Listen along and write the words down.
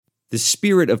The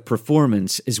spirit of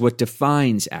performance is what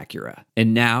defines Acura.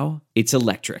 And now, it's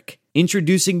electric.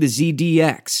 Introducing the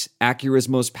ZDX, Acura's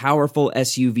most powerful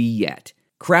SUV yet.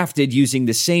 Crafted using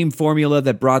the same formula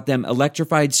that brought them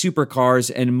electrified supercars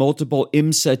and multiple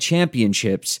IMSA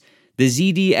championships, the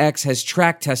ZDX has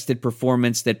track-tested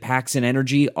performance that packs an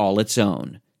energy all its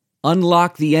own.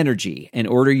 Unlock the energy and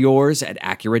order yours at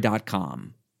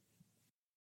Acura.com.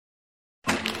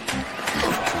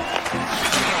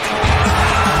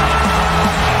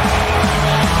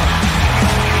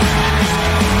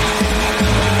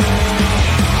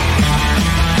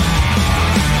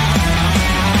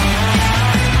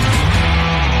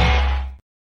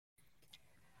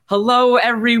 Hello,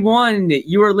 everyone.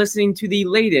 You are listening to the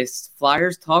latest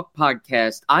Flyers Talk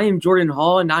podcast. I am Jordan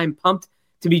Hall, and I'm pumped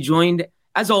to be joined,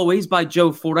 as always, by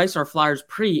Joe Fordyce, our Flyers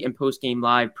pre- and post-game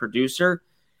live producer.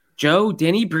 Joe,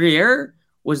 Danny Briere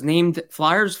was named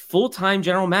Flyers full-time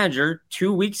general manager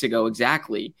 2 weeks ago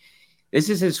exactly. This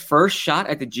is his first shot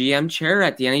at the GM chair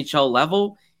at the NHL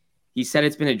level. He said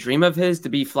it's been a dream of his to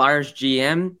be Flyers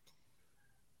GM.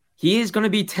 He is going to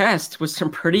be tasked with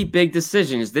some pretty big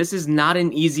decisions. This is not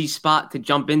an easy spot to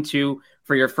jump into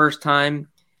for your first time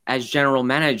as general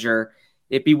manager.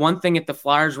 It'd be one thing if the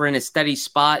Flyers were in a steady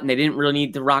spot and they didn't really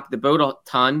need to rock the boat a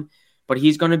ton, but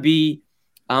he's going to be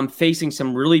facing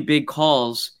some really big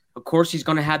calls. Of course, he's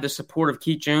going to have the support of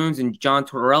Keith Jones and John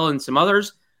Tortorella and some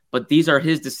others, but these are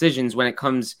his decisions when it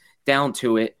comes down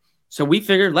to it. So we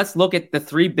figured let's look at the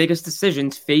three biggest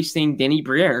decisions facing Danny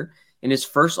Briere in his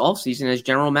first offseason as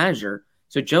general manager.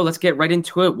 So, Joe, let's get right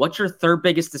into it. What's your third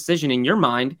biggest decision in your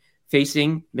mind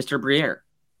facing Mr. Briere?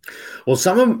 Well,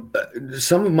 some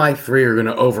of my three are going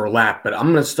to overlap, but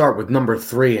I'm going to start with number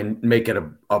 3 and make it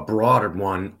a broader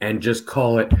one and just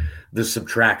call it the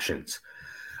subtractions.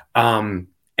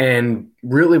 And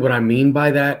really what I mean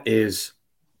by that is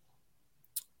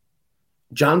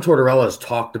John Tortorella has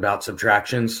talked about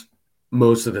subtractions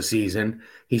most of the season.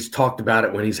 He's talked about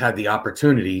it when he's had the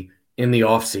opportunity in the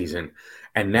offseason.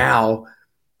 And now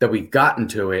that we've gotten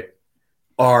to it,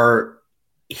 are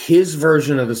his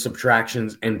version of the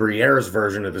subtractions and Briere's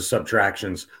version of the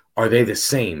subtractions, are they the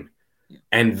same?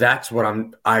 And that's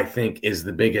what I think is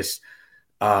the biggest,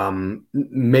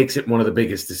 makes it one of the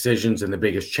biggest decisions and the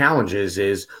biggest challenges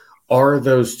is, are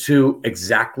those two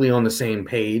exactly on the same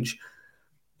page?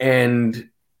 And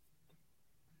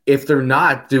if they're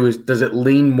not, does it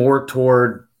lean more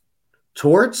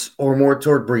towards or more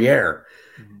toward Briere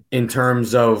in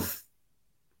terms of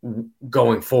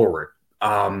going forward?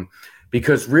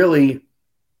 Because really,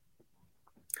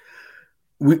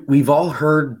 we've all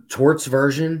heard Tort's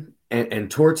version,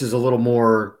 and Tort's is a little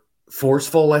more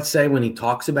forceful, let's say, when he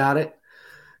talks about it.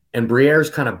 And Briere's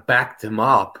kind of backed him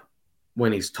up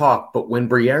when he's talked. But when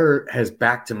Briere has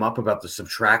backed him up about the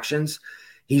subtractions,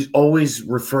 he's always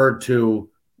referred to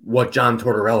what John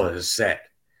Tortorella has said.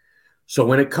 So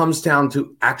when it comes down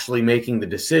to actually making the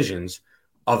decisions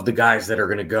of the guys that are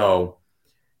going to go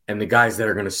and the guys that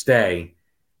are going to stay,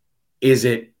 is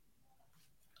it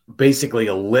basically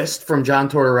a list from John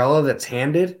Tortorella that's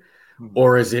handed,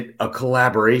 or is it a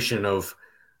collaboration of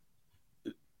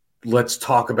let's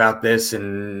talk about this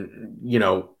and,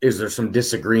 is there some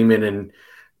disagreement and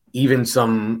even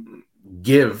some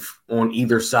give on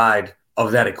either side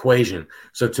of that equation?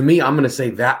 So to me, I'm going to say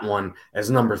that one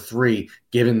as number 3,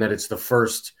 given that it's the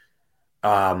first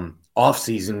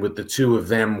offseason with the two of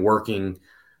them working.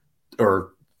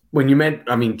 Or when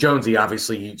you Jonesy,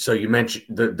 obviously, so you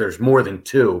mentioned that there's more than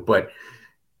 2, but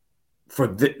for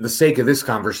the sake of this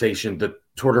conversation, the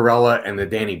Tortorella and the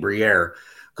Danny Briere,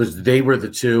 because they were the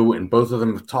two, and both of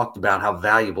them have talked about how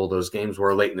valuable those games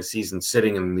were late in the season,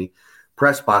 sitting in the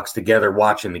press box together,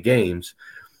 watching the games.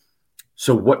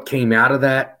 So what came out of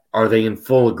that? Are they in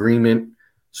full agreement?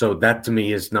 So that to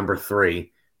me is number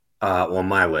 3 on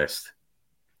my list.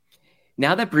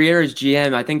 Now that Briere is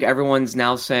GM, I think everyone's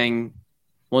now saying,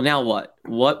 well, now what?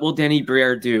 What will Danny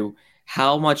Briere do?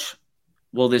 How much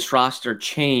will this roster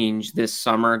change this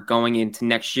summer going into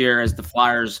next year as the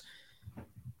Flyers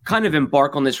kind of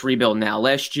embark on this rebuild now?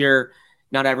 Last year,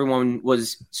 not everyone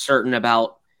was certain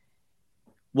about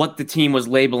what the team was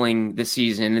labeling the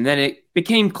season, and then it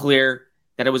became clear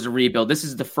that it was a rebuild. This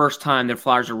is the first time the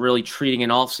Flyers are really treating an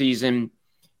offseason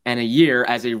and a year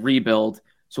as a rebuild.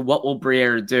 So what will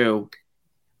Briere do?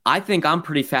 I think I'm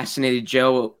pretty fascinated,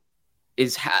 Joe,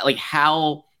 is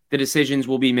how the decisions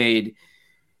will be made.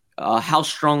 How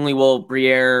strongly will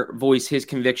Briere voice his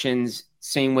convictions?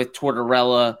 Same with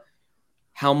Tortorella.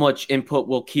 How much input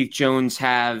will Keith Jones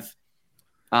have?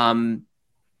 How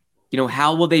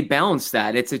will they balance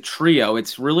that? It's a trio.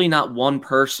 It's really not one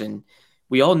person.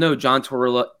 We all know John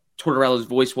Tortorella Tortorella's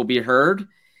voice will be heard.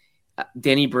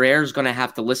 Danny Briere is going to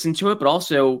have to listen to it, but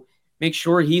also make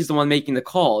sure he's the one making the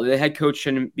call. The head coach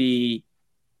shouldn't be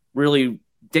really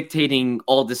dictating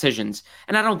all decisions.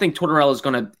 And I don't think Tortorella is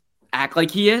going to act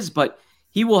like he is, but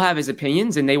he will have his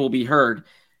opinions and they will be heard.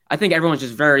 I think everyone's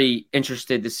just very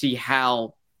interested to see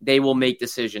how they will make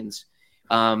decisions.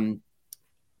 How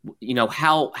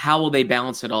will they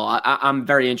balance it all? I'm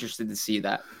very interested to see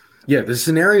that. Yeah, the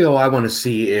scenario I want to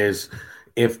see is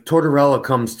if Tortorella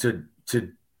comes to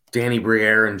Danny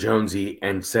Briere and Jonesy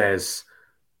and says,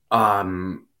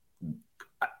 I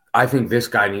think this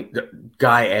guy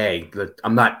A,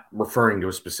 I'm not referring to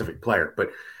a specific player,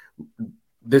 but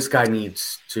this guy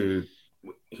needs to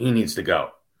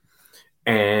go.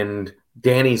 And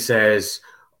Danny says,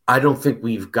 I don't think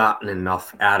we've gotten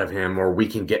enough out of him, or we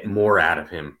can get more out of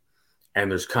him. And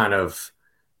there's kind of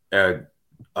their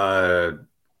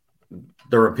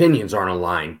opinions aren't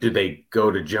aligned. Do they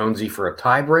go to Jonesy for a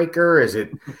tiebreaker? Is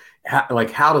it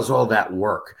how does all that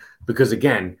work? Because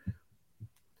again,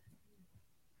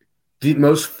 the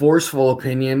most forceful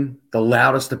opinion, the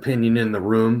loudest opinion in the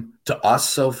room to us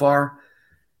so far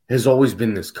has always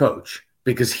been this coach,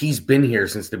 because he's been here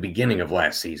since the beginning of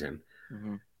last season.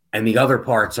 Mm-hmm. And the other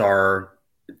parts are,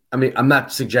 I'm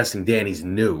not suggesting Danny's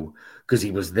new because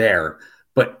he was there,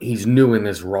 but he's new in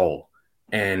this role.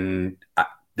 And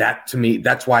that, to me,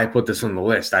 that's why I put this on the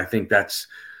list. I think that's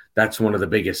one of the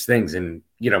biggest things. And,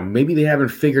 maybe they haven't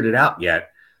figured it out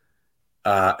yet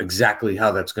exactly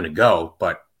how that's going to go,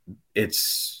 but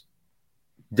it's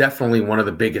definitely one of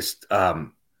the biggest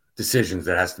decisions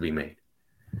that has to be made.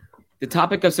 The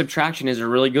topic of subtraction is a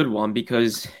really good one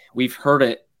because we've heard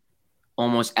it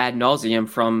almost ad nauseum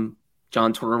from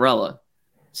John Tortorella.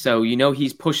 So,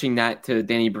 he's pushing that to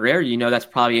Danny Briere. That's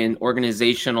probably an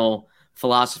organizational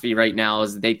philosophy right now,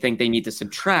 is they think they need to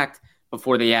subtract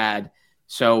before they add.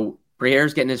 So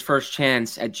Briere's getting his first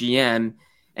chance at GM,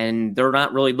 and they're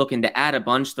not really looking to add a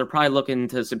bunch. They're probably looking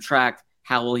to subtract.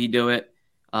 How will he do it?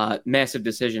 Massive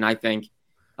decision, I think.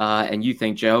 And you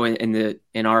think, Joe,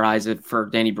 in our eyes for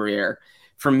Danny Briere.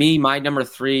 For me, my number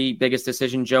 3 biggest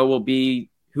decision, Joe, will be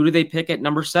who do they pick at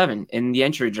number 7 in the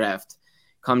entry draft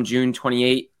come June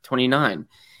 28, 29.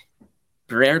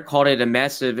 Briere called it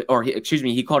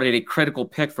he called it a critical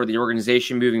pick for the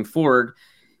organization moving forward.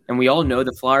 And we all know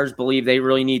the Flyers believe they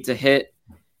really need to hit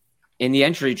in the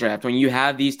entry draft. When you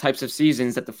have these types of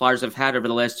seasons that the Flyers have had over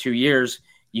the last 2 years,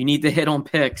 you need to hit on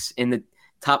picks in the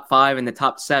top 5 and the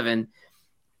top 7.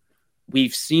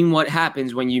 We've seen what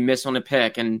happens when you miss on a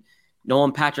pick, and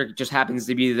Nolan Patrick just happens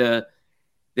to be the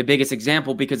biggest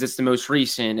example because it's the most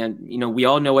recent. And, we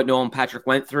all know what Nolan Patrick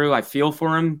went through. I feel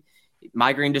for him.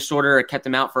 Migraine disorder kept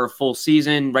him out for a full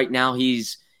season. Right now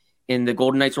he's in the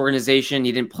Golden Knights organization.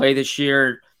 He didn't play this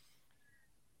year.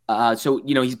 So,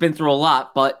 he's been through a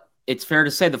lot, but it's fair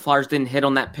to say the Flyers didn't hit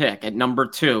on that pick at number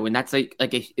 2. And that's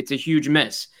it's a huge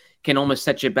miss. Can almost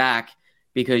set you back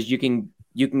because you can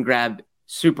grab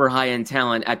super high-end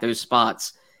talent at those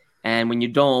spots. And when you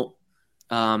don't,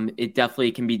 it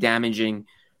definitely can be damaging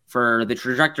for the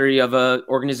trajectory of an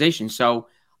organization. So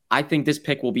I think this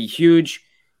pick will be huge.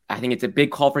 I think it's a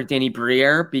big call for Danny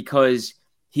Briere because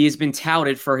he has been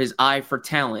touted for his eye for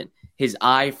talent, his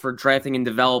eye for drafting and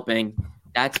developing.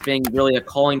 That's been really a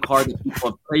calling card that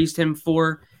people have praised him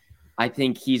for. I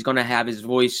think he's going to have his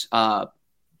voice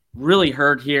really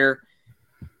heard here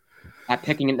at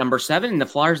picking at number 7. And the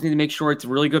Flyers need to make sure it's a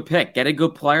really good pick. Get a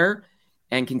good player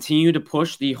and continue to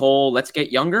push the whole let's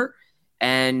get younger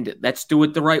and let's do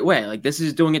it the right way. This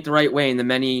is doing it the right way in the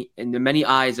many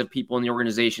eyes of people in the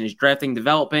organization, is drafting,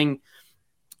 developing,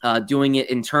 doing it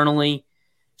internally.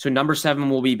 So number 7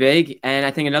 will be big. And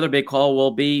I think another big call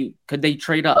will be, could they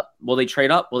trade up? Will they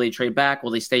trade up? Will they trade back?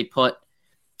 Will they stay put?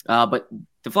 But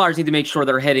the Flyers need to make sure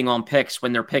they're hitting on picks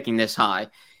when they're picking this high.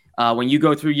 When you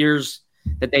go through years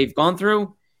that they've gone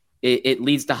through, it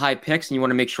leads to high picks, and you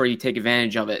want to make sure you take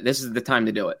advantage of it. This is the time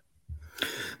to do it.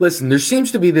 Listen, there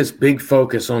seems to be this big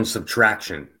focus on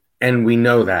subtraction, and we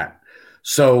know that.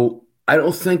 So I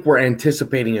don't think we're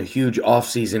anticipating a huge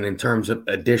offseason in terms of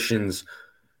additions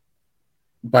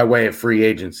by way of free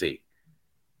agency.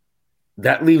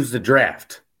 That leaves the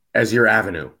draft as your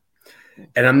avenue.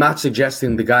 And I'm not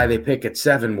suggesting the guy they pick at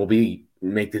 7 will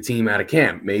make the team out of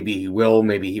camp. Maybe he will,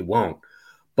 maybe he won't.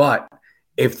 But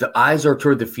if the eyes are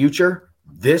toward the future,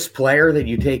 this player that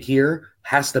you take here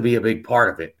has to be a big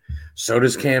part of it. So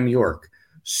does Cam York.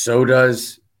 So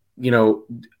does,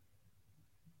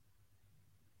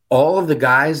 all of the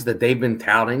guys that they've been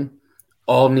touting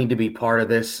all need to be part of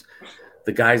this.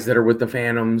 The guys that are with the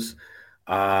Phantoms,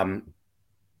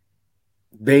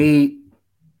 they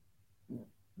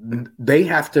they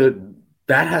have to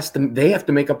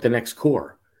make up the next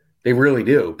core. They really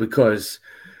do, because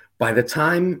by the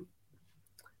time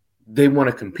they want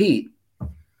to compete,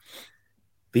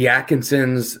 the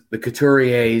Atkinsons, the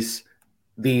Couturiers,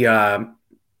 the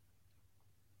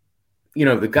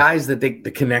the guys that the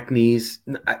Konechny's,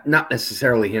 not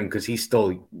necessarily him because he's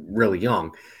still really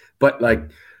young, but like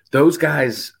those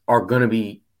guys are going to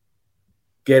be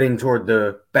getting toward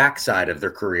the backside of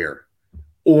their career,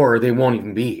 or they won't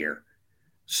even be here.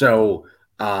 So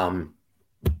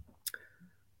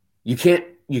you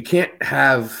can't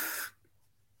have.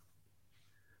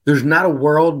 There's not a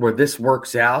world where this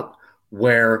works out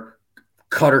where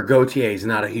Cutter Gauthier is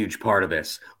not a huge part of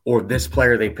this, or this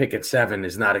player they pick at 7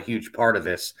 is not a huge part of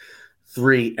this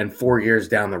 3 and 4 years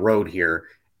down the road here,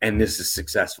 and this is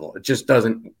successful. It just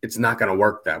doesn't. It's not going to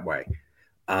work that way.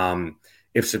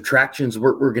 If subtractions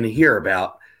we're going to hear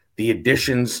about, the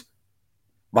additions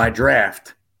by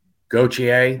draft,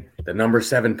 Gauthier, the number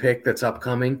 7 pick that's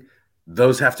upcoming,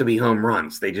 those have to be home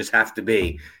runs. They just have to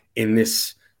be in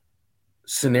this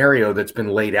scenario that's been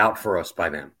laid out for us by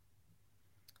them.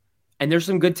 And there's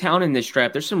some good talent in this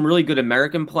draft. There's some really good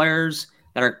American players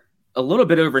that are a little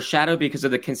bit overshadowed because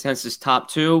of the consensus top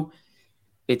 2.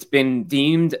 It's been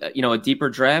deemed, a deeper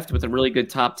draft with a really good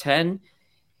top 10.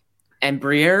 And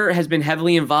Briere has been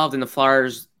heavily involved in the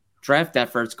Flyers draft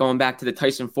efforts going back to the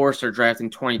Tyson Forster draft in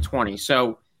 2020.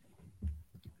 So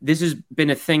this has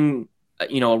been a thing,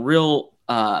 a real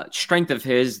strength of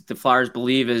his, the Flyers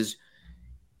believe, is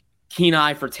keen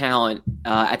eye for talent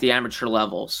at the amateur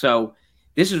level. So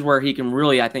this is where he can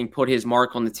really, I think, put his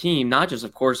mark on the team, not just,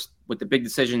 of course, with the big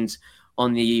decisions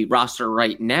on the roster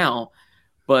right now,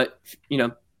 but,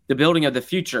 the building of the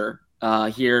future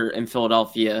here in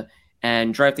Philadelphia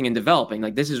and drafting and developing.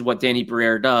 Like, this is what Danny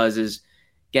Briere does, is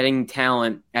getting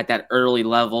talent at that early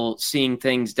level, seeing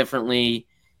things differently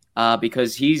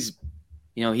because he's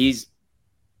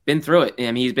been through it. I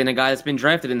mean, he's been a guy that's been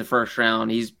drafted in the first round.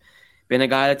 He's been a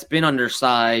guy that's been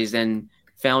undersized and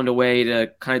found a way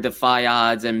to kind of defy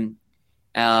odds and,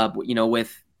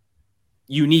 with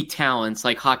unique talents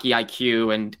like hockey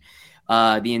IQ and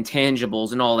the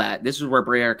intangibles and all that. This is where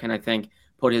Briere can, I think,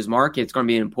 put his mark. It's going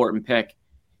to be an important pick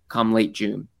come late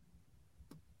June.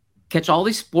 Catch all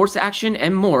the sports action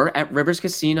and more at Rivers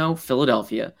Casino,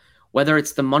 Philadelphia. Whether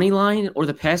it's the money line or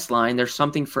the pass line, there's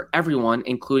something for everyone,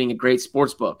 including a great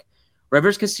sports book.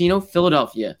 Rivers Casino,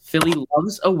 Philadelphia. Philly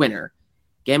loves a winner.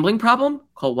 Gambling problem?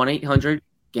 Call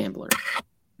 1-800-GAMBLER.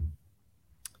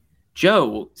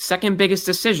 Joe, second biggest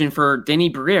decision for Danny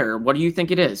Briere. What do you think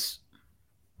it is?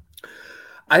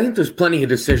 I think there's plenty of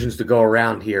decisions to go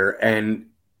around here, and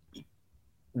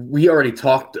we already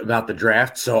talked about the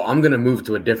draft, so I'm going to move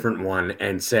to a different one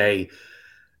and say,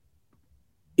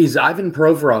 is Ivan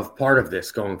Provorov part of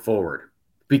this going forward?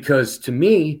 Because to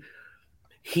me,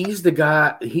 he's the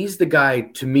guy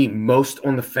to me most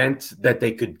on the fence that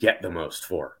they could get the most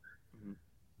for.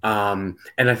 And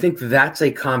I think that's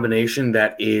a combination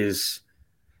that is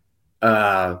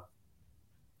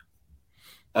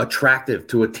attractive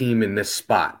to a team in this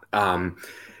spot.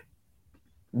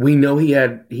 We know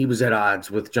he was at odds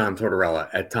with John Tortorella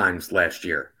at times last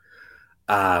year.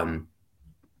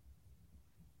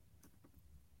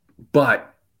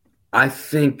 But I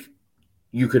think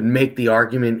you could make the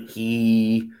argument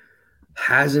he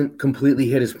hasn't completely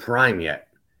hit his prime yet,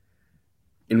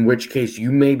 in which case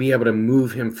you may be able to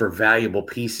move him for valuable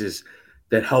pieces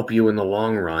that help you in the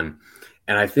long run.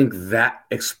 And I think that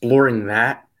exploring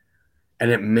that and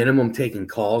at minimum taking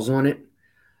calls on it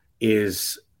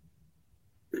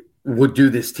would do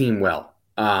this team well.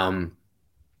 And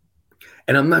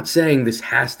I'm not saying this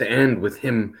has to end with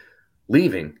him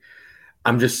leaving.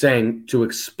 I'm just saying to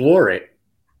explore it,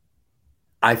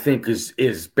 I think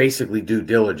is basically due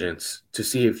diligence to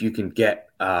see if you can get,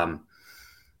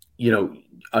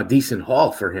 a decent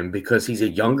haul for him, because he's a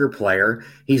younger player.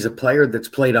 He's a player that's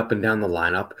played up and down the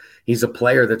lineup. He's a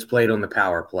player that's played on the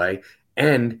power play,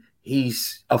 and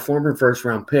he's a former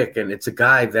first-round pick, and it's a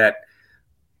guy that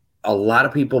a lot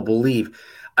of people believe.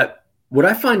 What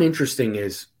I find interesting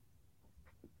is,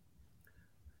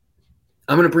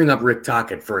 I'm going to bring up Rick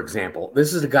Tocchet, for example.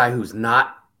 This is a guy who's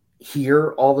not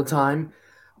here all the time,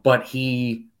 but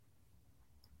in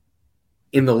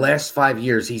the last 5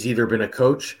 years, he's either been a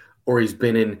coach or he's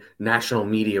been in national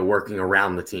media working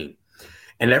around the team.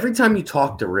 And every time you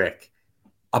talk to Rick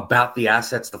about the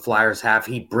assets the Flyers have,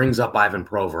 he brings up Ivan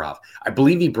Provorov. I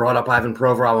believe he brought up Ivan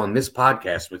Provorov on this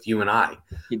podcast with you and I.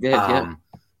 He did, yeah.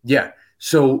 Yeah.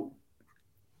 So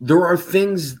there are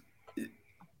things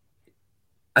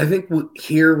 – I think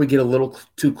here we get a little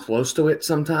too close to it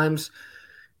sometimes,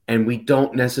 and we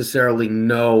don't necessarily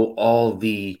know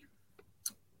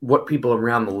what people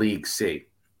around the league see.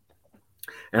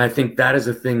 And I think that is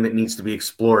a thing that needs to be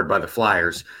explored by the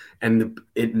Flyers. And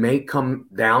it may come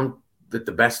down that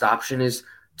the best option is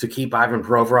to keep Ivan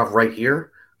Provorov right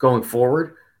here going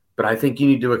forward. But I think you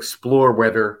need to explore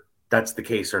whether that's the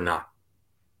case or not.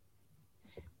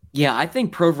 Yeah, I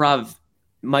think Provorov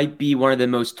might be one of the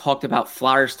most talked about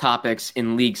Flyers topics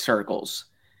in league circles.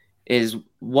 Is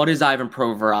what is Ivan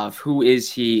Provorov? Who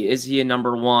is he? Is he a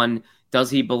number one? Does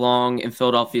he belong in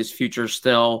Philadelphia's future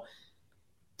still?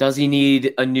 Does he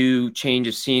need a new change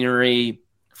of scenery,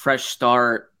 fresh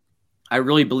start? I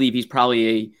really believe he's probably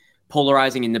a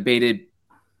polarizing and debated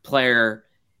player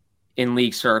in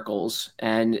league circles.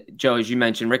 And Joe, as you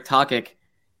mentioned, Rick Tocchet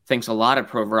thinks a lot of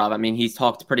Provorov. I mean, he's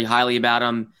talked pretty highly about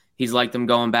him. He's liked him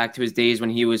going back to his days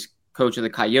when he was coach of the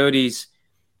Coyotes.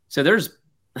 So there's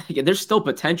still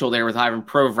potential there with Ivan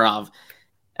Provorov,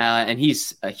 and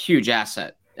he's a huge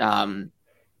asset.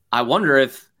 I wonder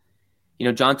if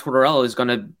John Tortorella is going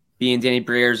to be in Danny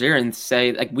Briere's ear and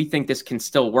say, like, we think this can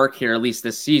still work here, at least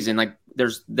this season. Like,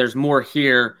 there's more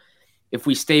here. If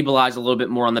we stabilize a little bit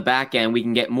more on the back end, we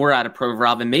can get more out of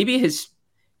Provorov, and maybe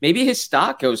his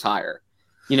stock goes higher.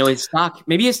 His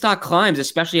stock climbs,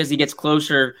 especially as he gets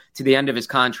closer to the end of his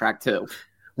contract too.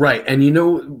 Right. And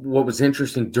what was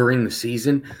interesting during the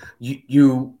season,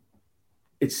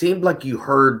 it seemed like you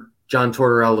heard John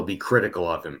Tortorella be critical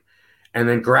of him. And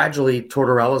then gradually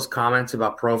Tortorella's comments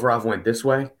about Provorov went this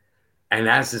way. And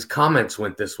as his comments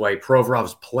went this way,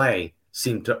 Provorov's play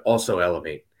seemed to also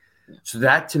elevate. So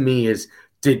that to me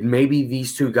did maybe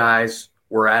these two guys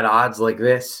were at odds like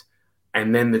this,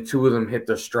 and then the two of them hit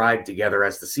their stride together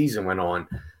as the season went on,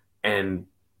 and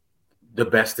the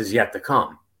best is yet to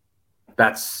come.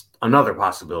 That's another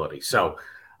possibility. So,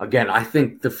 again, I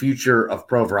think the future of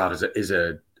Provorov is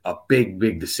a big,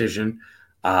 big decision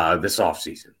this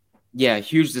offseason. Yeah,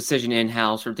 huge decision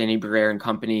in-house for Danny Briere and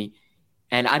company.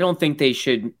 And I don't think they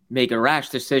should make a rash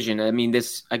decision. I mean,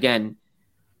 again,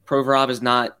 Provorov is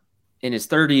not in his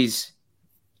 30s.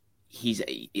 He's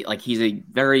a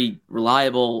very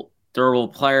reliable, durable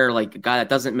player, like a guy that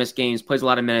doesn't miss games, plays a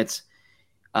lot of minutes.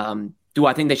 Do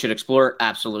I think they should explore?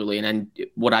 Absolutely. And then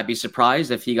would I be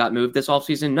surprised if he got moved this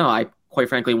offseason? No, I quite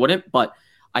frankly wouldn't. But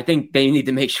I think they need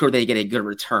to make sure they get a good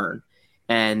return.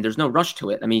 And there's no rush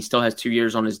to it. I mean, he still has 2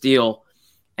 years on his deal,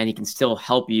 and he can still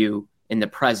help you in the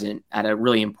present at a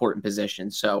really important position.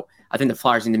 So I think the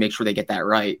Flyers need to make sure they get that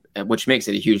right, which makes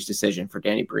it a huge decision for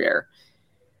Danny Briere.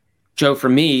 Joe, for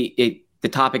me, the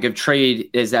topic of trade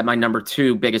is at my number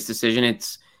 2 biggest decision.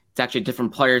 It's actually a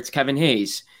different player. It's Kevin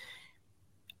Hayes.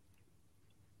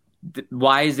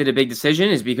 Why is it a big decision?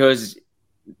 Is because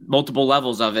multiple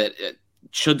levels of it.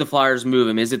 Should the Flyers move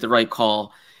him? Is it the right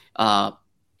call?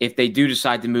 If they do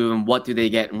decide to move him, what do they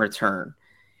get in return?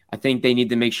 I think they need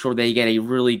to make sure they get a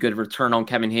really good return on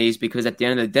Kevin Hayes, because at the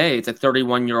end of the day, it's a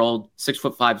 31-year-old,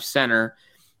 6'5" center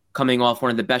coming off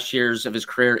one of the best years of his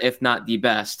career, if not the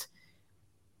best.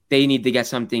 They need to get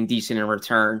something decent in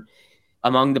return.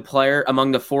 Among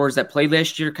the forwards that played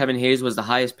last year, Kevin Hayes was the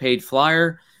highest paid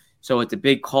Flyer. So it's a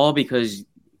big call because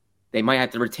they might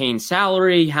have to retain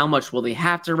salary. How much will they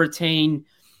have to retain?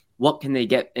 What can they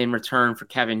get in return for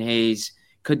Kevin Hayes?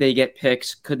 Could they get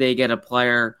picks? Could they get a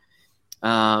player?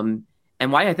 And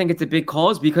why I think it's a big call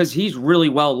is because he's really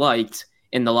well liked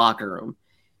in the locker room.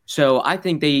 So I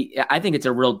think it's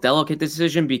a real delicate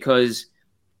decision, because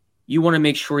you want to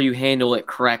make sure you handle it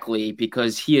correctly,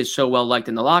 because he is so well liked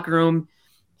in the locker room.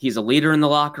 He's a leader in the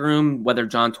locker room, whether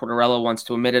John Tortorella wants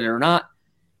to admit it or not.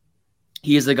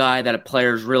 He is a guy that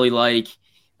players really like.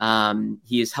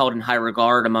 He is held in high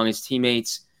regard among his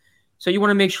teammates. So you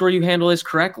want to make sure you handle this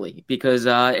correctly, because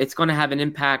it's going to have an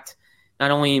impact not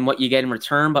only in what you get in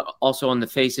return, but also on the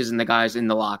faces and the guys in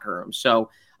the locker room. So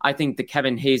I think the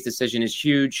Kevin Hayes decision is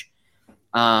huge.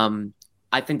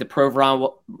 I think the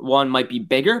Provorov one might be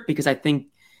bigger, because I think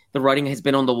the writing has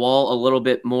been on the wall a little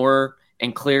bit more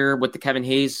and clearer with the Kevin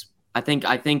Hayes. I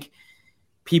think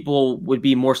people would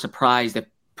be more surprised if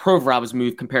Provorov was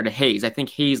moved compared to Hayes. I think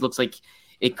Hayes looks like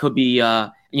it could be,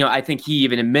 I think he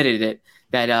even admitted it,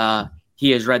 that he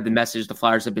has read the message the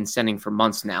Flyers have been sending for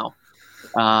months now.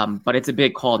 But it's a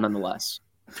big call nonetheless.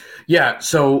 Yeah,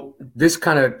 so this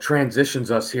kind of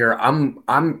transitions us here.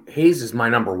 Hayes is my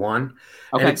number 1.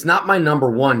 Okay. And it's not my number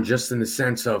 1 just in the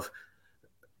sense of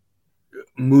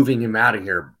moving him out of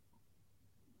here.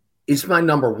 It's my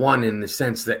number 1 in the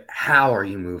sense that how are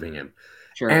you moving him?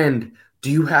 Sure. And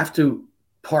do you have to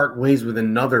part ways with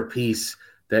another piece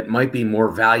that might be more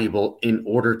valuable in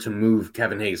order to move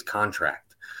Kevin Hayes'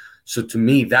 contract? So to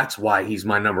me, that's why he's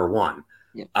my number 1.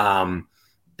 Yeah.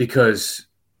 because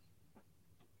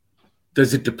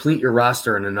does it deplete your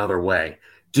roster in another way?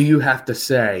 Do you have to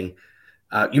say,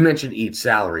 you mentioned eat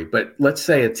salary, but let's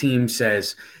say a team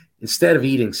says, instead of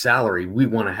eating salary, we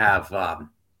want to have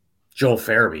Joel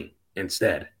Farabee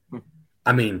instead.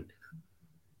 I mean,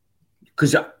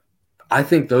 because I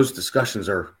think those discussions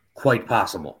are quite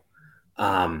possible.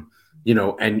 And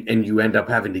you end up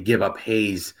having to give up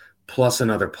Hayes plus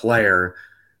another player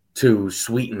to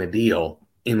sweeten the deal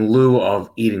in lieu of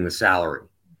eating the salary.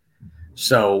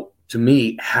 So to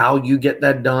me, how you get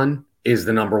that done is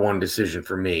the number one decision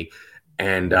for me.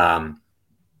 And,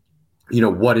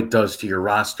 what it does to your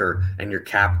roster and your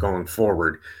cap going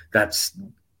forward, that's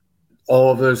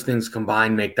all of those things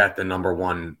combined make that the number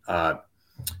one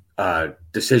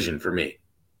decision for me.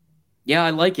 Yeah, I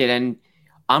like it. And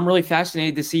I'm really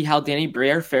fascinated to see how Danny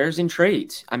Briere fares in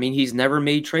trades. I mean, he's never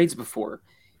made trades before.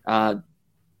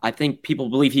 I think people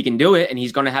believe he can do it, and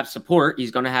he's going to have support.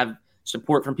 He's going to have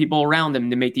support from people around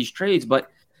him to make these trades. But,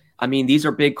 I mean, these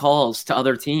are big calls to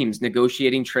other teams,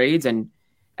 negotiating trades and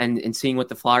seeing what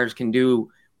the Flyers can do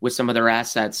with some of their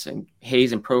assets. And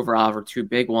Hayes and Provorov are two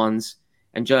big ones.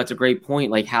 And, Joe, that's a great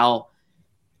point. Like how,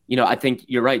 I think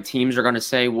you're right. Teams are going to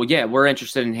say, well, yeah, we're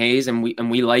interested in Hayes and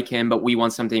we like him, but we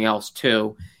want something else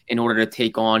too in order to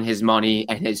take on his money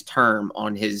and his term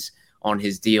on his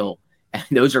deal. And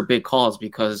those are big calls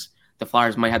because the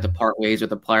Flyers might have to part ways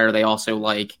with a player they also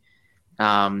like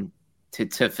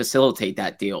to facilitate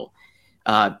that deal.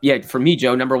 For me,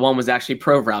 Joe, number one was actually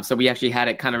Provorov. So we actually had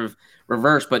it kind of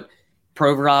reversed, but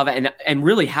Provorov and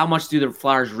really how much do the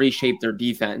Flyers reshape their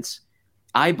defense?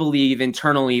 I believe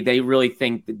internally they really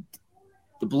think that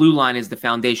the blue line is the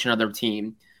foundation of their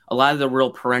team. A lot of the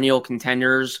real perennial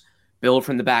contenders build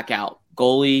from the back out,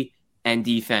 goalie and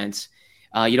defense.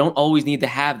 You don't always need to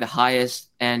have the highest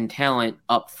end talent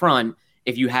up front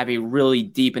if you have a really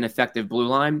deep and effective blue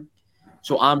line.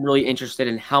 So I'm really interested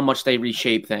in how much they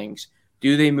reshape things.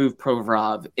 Do they move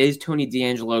Provorov? Is Tony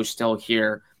DeAngelo still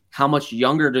here? How much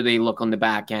younger do they look on the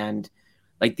back end?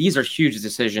 Like, these are huge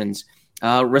decisions.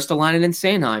 Ristolainen and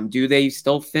Sanheim, do they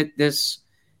still fit this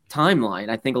timeline?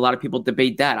 I think a lot of people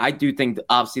debate that. I do think that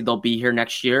obviously they'll be here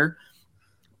next year.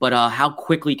 But how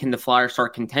quickly can the Flyers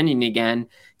start contending again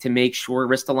to make sure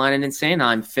Ristolainen and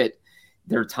Sanheim fit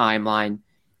their timeline?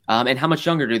 And how much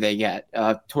younger do they get?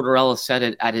 Tortorella said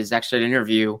it at his exit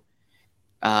interview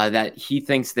that he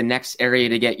thinks the next area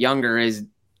to get younger is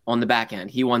on the back end.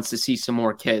 He wants to see some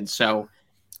more kids. So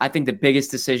I think the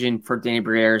biggest decision for Danny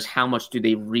Briere is how much do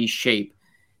they reshape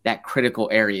that critical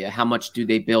area? How much do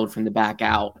they build from the back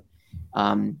out?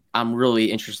 I'm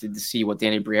really interested to see what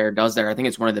Danny Briere does there. I think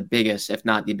it's one of the biggest, if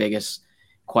not the biggest,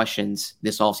 questions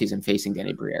this offseason facing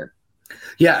Danny Briere.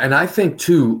 Yeah, and I think,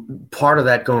 too, part of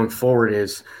that going forward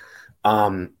is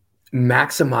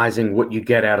maximizing what you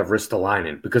get out of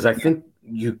Ristolainen, because I think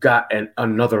you got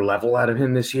another level out of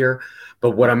him this year.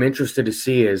 But what I'm interested to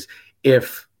see is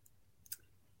if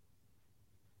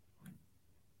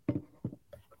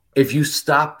you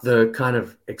stop the kind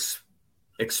of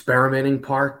experimenting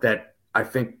part that I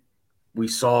think we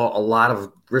saw a lot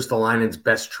of Ristolainen's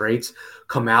best traits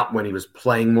come out when he was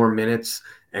playing more minutes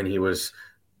and he was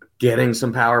getting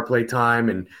some power play time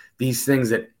and these things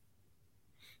that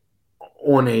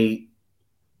on a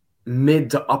mid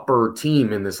to upper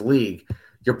team in this league,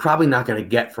 you're probably not going to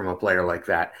get from a player like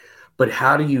that. But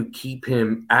how do you keep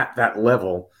him at that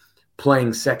level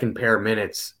playing second pair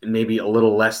minutes, maybe a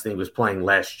little less than he was playing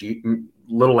last year,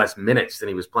 little less minutes than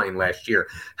he was playing last year?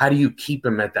 How do you keep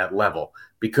him at that level?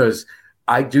 Because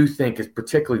I do think,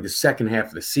 particularly the second half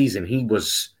of the season,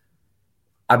 he's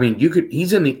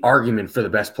in the argument for the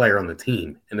best player on the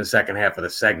team in the second half of the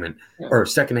segment or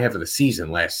second half of the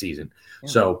season last season. Yeah.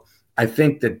 So I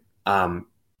think that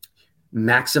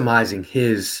maximizing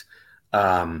his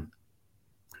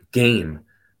game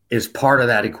is part of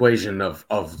that equation of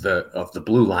the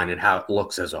blue line and how it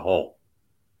looks as a whole.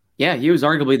 Yeah, he was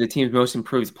arguably the team's most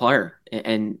improved player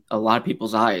in a lot of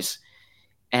people's eyes.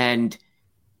 And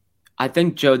I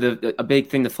think, Joe, a big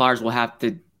thing the Flyers will have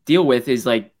to deal with is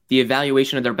like the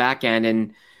evaluation of their back end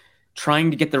and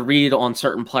trying to get the read on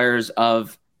certain players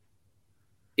of,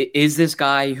 is this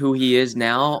guy who he is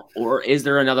now, or is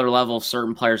there another level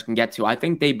certain players can get to? I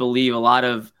think they believe a lot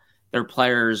of their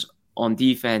players on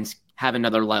defense have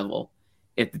another level.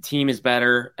 If the team is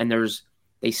better and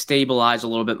they stabilize a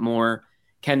little bit more,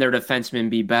 can their defensemen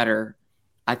be better?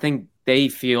 I think they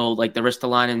feel like the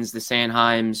Ristolainens, the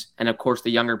Sanheims, and of course the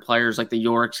younger players like the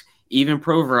Yorks, even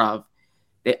Provorov,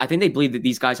 I think they believe that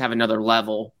these guys have another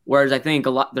level. Whereas I think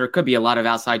there could be a lot of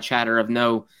outside chatter of,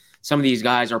 no, some of these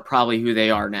guys are probably who they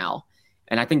are now.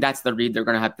 And I think that's the read they're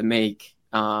going to have to make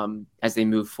as they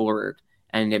move forward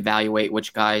and evaluate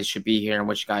which guys should be here and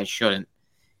which guys shouldn't.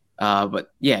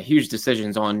 But yeah, huge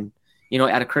decisions on,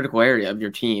 at a critical area of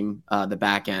your team, the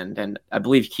back end. And I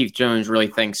believe Keith Jones really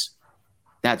thinks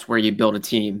that's where you build a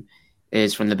team,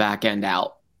 is from the back end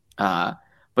out.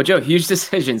 But Joe, huge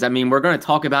decisions. I mean, we're going to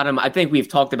talk about them. I think we've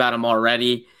talked about them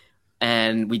already,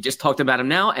 and we just talked about them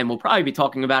now, and we'll probably be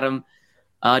talking about them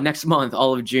next month,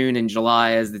 all of June and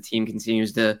July, as the team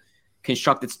continues to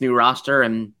construct its new roster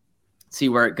and see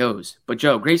where it goes. But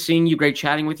Joe, great seeing you, great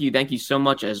chatting with you. Thank you so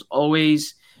much as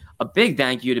always. A big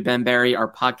thank you to Ben Barry,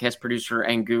 our podcast producer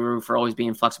and guru, for always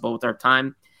being flexible with our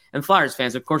time. And Flyers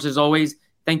fans, of course, as always,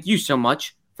 thank you so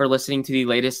much for listening to the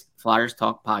latest Flyers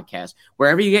Talk podcast.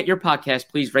 Wherever you get your podcast,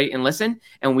 please rate and listen,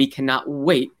 and we cannot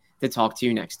wait to talk to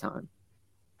you next time.